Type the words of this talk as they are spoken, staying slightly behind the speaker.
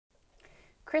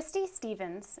Christie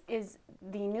Stevens is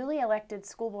the newly elected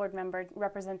school board member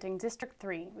representing District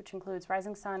 3, which includes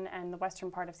Rising Sun and the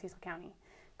western part of Cecil County.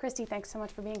 Christie, thanks so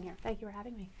much for being here. Thank you for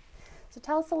having me. So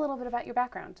tell us a little bit about your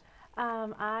background.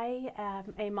 I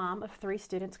am a mom of 3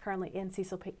 students currently in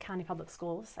Cecil County Public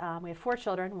Schools. We have 4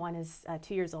 children. One is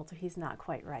 2 years old, so he's not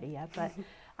quite ready yet. But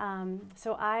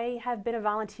so I have been a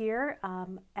volunteer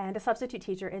and a substitute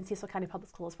teacher in Cecil County Public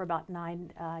Schools for about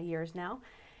 9 years now.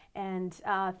 And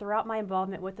throughout my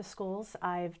involvement with the schools,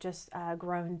 I've just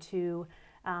grown to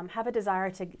have a desire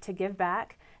to give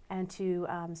back and to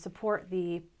support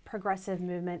the progressive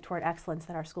movement toward excellence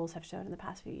that our schools have shown in the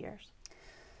past few years.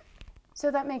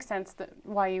 So that makes sense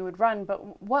why you would run,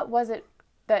 but what was it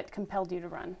that compelled you to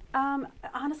run?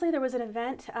 Honestly, there was an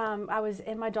event. I was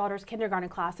in my daughter's kindergarten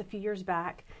class a few years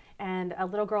back, and a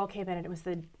little girl came in, and it was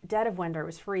the dead of winter. It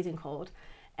was freezing cold.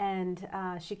 And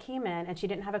she came in, and she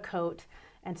didn't have a coat.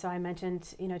 And so I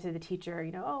mentioned, to the teacher,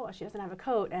 oh, she doesn't have a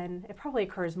coat. And it probably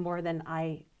occurs more than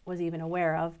I was even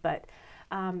aware of. But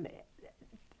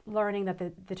learning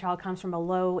that the child comes from a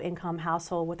low-income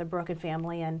household with a broken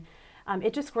family, and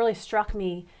it just really struck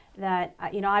me that,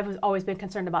 I've always been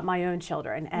concerned about my own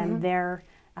children and their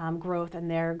growth and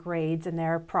their grades and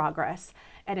their progress.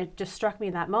 And it just struck me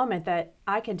in that moment that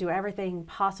I can do everything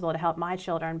possible to help my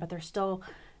children, but they're still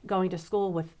going to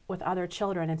school with other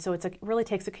children. And so it really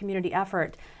takes a community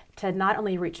effort to not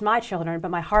only reach my children, but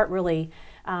my heart really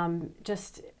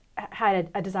just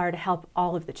had a desire to help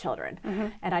all of the children.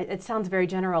 And it sounds very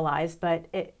generalized, but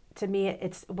to me,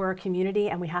 we're a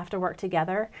community and we have to work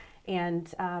together.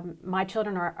 And my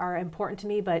children are important to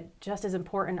me, but just as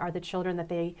important are the children that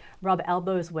they rub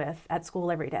elbows with at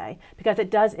school every day, because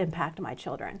it does impact my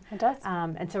children. It does.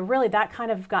 And so really that kind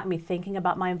of got me thinking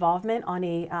about my involvement on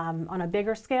a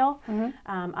bigger scale.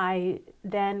 I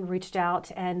then reached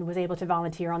out and was able to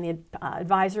volunteer on the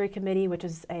advisory committee, which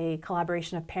is a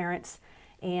collaboration of parents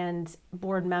and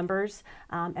board members,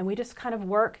 and we just kind of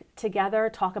work together,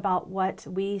 talk about what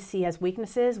we see as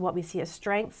weaknesses, what we see as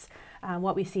strengths,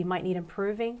 what we see might need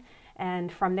improving,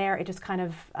 and from there it just kind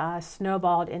of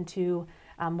snowballed into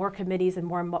more committees and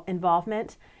more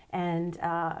involvement. And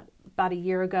about a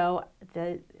year ago,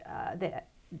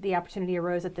 the opportunity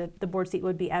arose that the board seat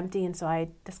would be empty, and so I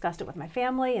discussed it with my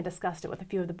family and discussed it with a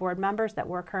few of the board members that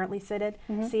were currently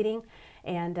seating,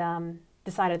 and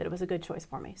decided that it was a good choice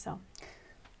for me. So.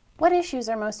 What issues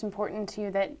are most important to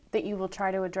you that you will try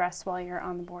to address while you're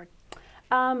on the board?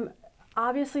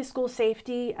 Obviously, school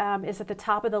safety is at the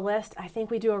top of the list. I think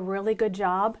we do a really good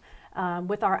job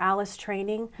with our ALICE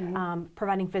training,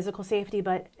 providing physical safety,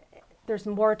 but there's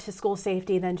more to school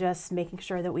safety than just making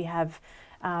sure that we have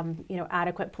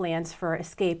adequate plans for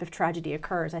escape if tragedy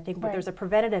occurs. I think there's a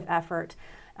preventative effort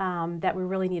that we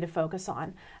really need to focus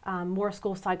on. More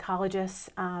school psychologists,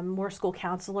 more school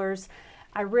counselors.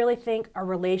 I really think a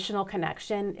relational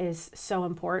connection is so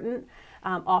important.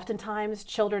 Oftentimes,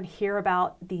 children hear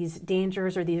about these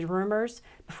dangers or these rumors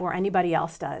before anybody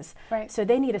else does. So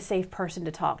they need a safe person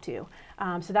to talk to.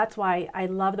 So that's why I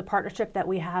love the partnership that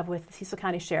we have with the Cecil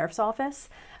County Sheriff's Office.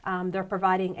 They're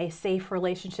providing a safe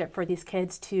relationship for these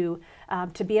kids to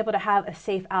be able to have a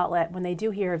safe outlet when they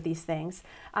do hear of these things.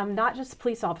 Not just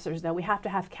police officers, though. We have to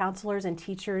have counselors and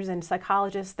teachers and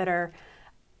psychologists that are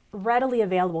readily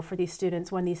available for these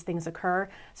students when these things occur,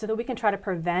 so that we can try to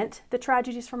prevent the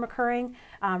tragedies from occurring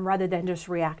rather than just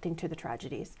reacting to the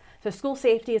tragedies. So school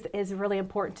safety is really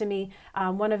important to me.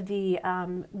 One of the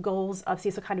goals of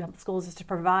Cecil County Public Schools is to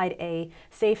provide a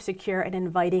safe, secure, and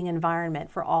inviting environment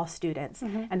for all students.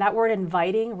 And that word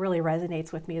inviting really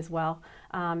resonates with me as well.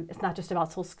 It's not just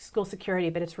about school security,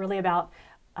 but it's really about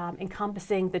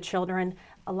encompassing the children.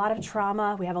 A lot of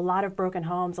trauma, we have a lot of broken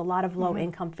homes, a lot of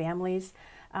low-income families.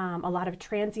 A lot of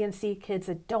transiency, kids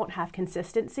that don't have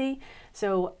consistency.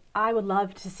 So I would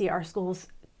love to see our schools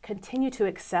continue to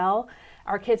excel.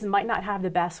 Our kids might not have the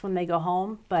best when they go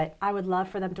home, but I would love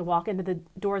for them to walk into the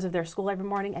doors of their school every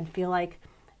morning and feel like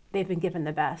they've been given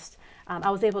the best. I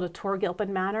was able to tour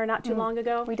Gilpin Manor not too long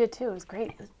ago. We did too. It was great.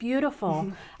 It was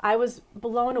beautiful. I was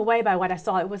blown away by what I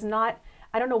saw. It was not,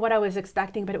 I don't know what I was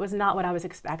expecting, but it was not what I was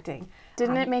expecting.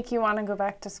 Didn't it make you want to go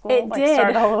back to school? It did.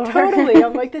 Start all over? Totally.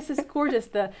 I'm like, this is gorgeous.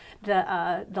 The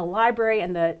library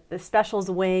and the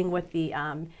specials wing with the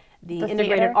integrated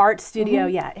theater? art studio.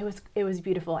 Yeah, it was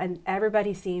beautiful, and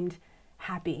everybody seemed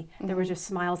happy. There were just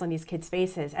smiles on these kids'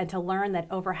 faces, and to learn that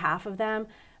over half of them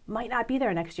might not be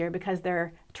there next year because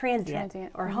they're transient.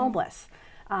 Or homeless.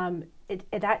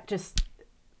 That just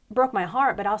broke my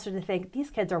heart, but also to think these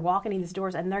kids are walking in these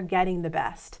doors and they're getting the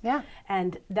best. Yeah.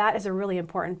 And that is a really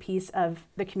important piece of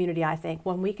the community, I think.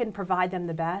 When we can provide them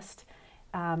the best,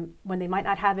 when they might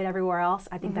not have it everywhere else.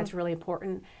 I think that's really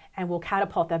important and will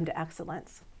catapult them to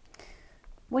excellence.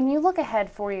 When you look ahead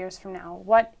 4 years from now,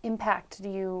 what impact do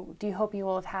you hope you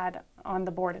will have had on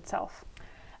the board itself?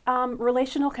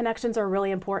 Relational connections are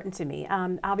really important to me.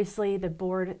 Obviously, the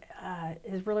board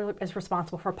is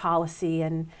responsible for policy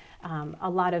and a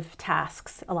lot of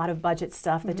tasks, a lot of budget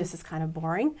stuff that just is kind of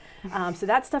boring. So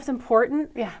that stuff's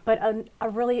important, but a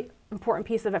really important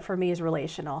piece of it for me is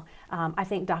relational. I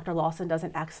think Dr. Lawson does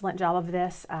an excellent job of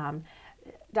this.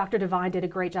 Dr. Devine did a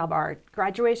great job. Our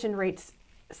graduation rates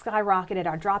skyrocketed,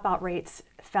 our dropout rates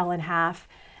fell in half.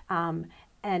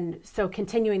 And so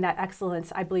continuing that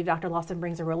excellence, I believe Dr. Lawson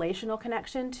brings a relational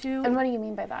connection to. And what do you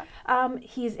mean by that?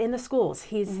 He's in the schools.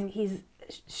 He's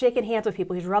shaking hands with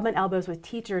people. He's rubbing elbows with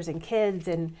teachers and kids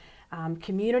and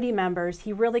community members.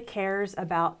 He really cares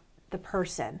about the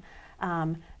person.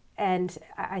 And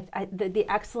the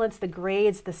excellence, the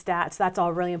grades, the stats, that's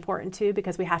all really important too,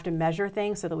 because we have to measure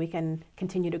things so that we can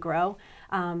continue to grow.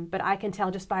 But I can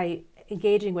tell just by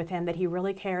engaging with him that he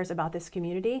really cares about this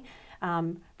community,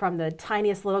 from the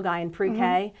tiniest little guy in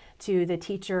pre-K to the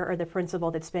teacher or the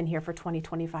principal that's been here for 20,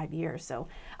 25 years. So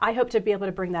I hope to be able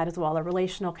to bring that as well, a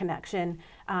relational connection,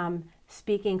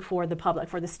 speaking for the public,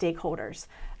 for the stakeholders.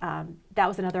 That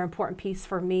was another important piece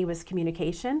for me, was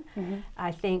communication.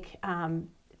 I think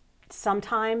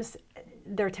sometimes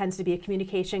there tends to be a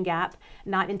communication gap,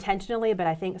 not intentionally, but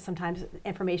I think sometimes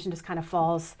information just kind of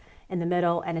falls in the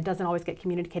middle and it doesn't always get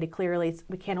communicated clearly.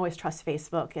 We can't always trust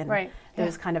Facebook and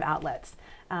those kind of outlets.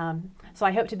 So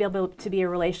I hope to be able to be a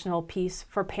relational piece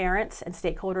for parents and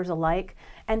stakeholders alike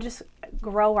and just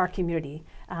grow our community.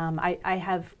 I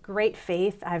have great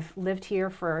faith. I've lived here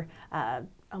for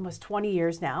almost 20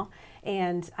 years now,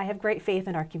 and I have great faith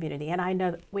in our community. And I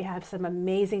know that we have some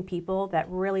amazing people that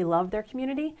really love their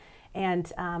community.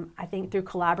 And I think through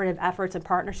collaborative efforts and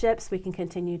partnerships, we can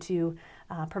continue to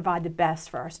provide the best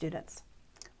for our students.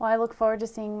 Well, I look forward to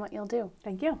seeing what you'll do.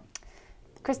 Thank you.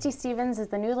 Christie Stevens is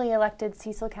the newly elected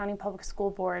Cecil County Public School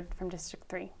Board from District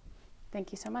 3.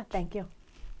 Thank you so much. Thank you.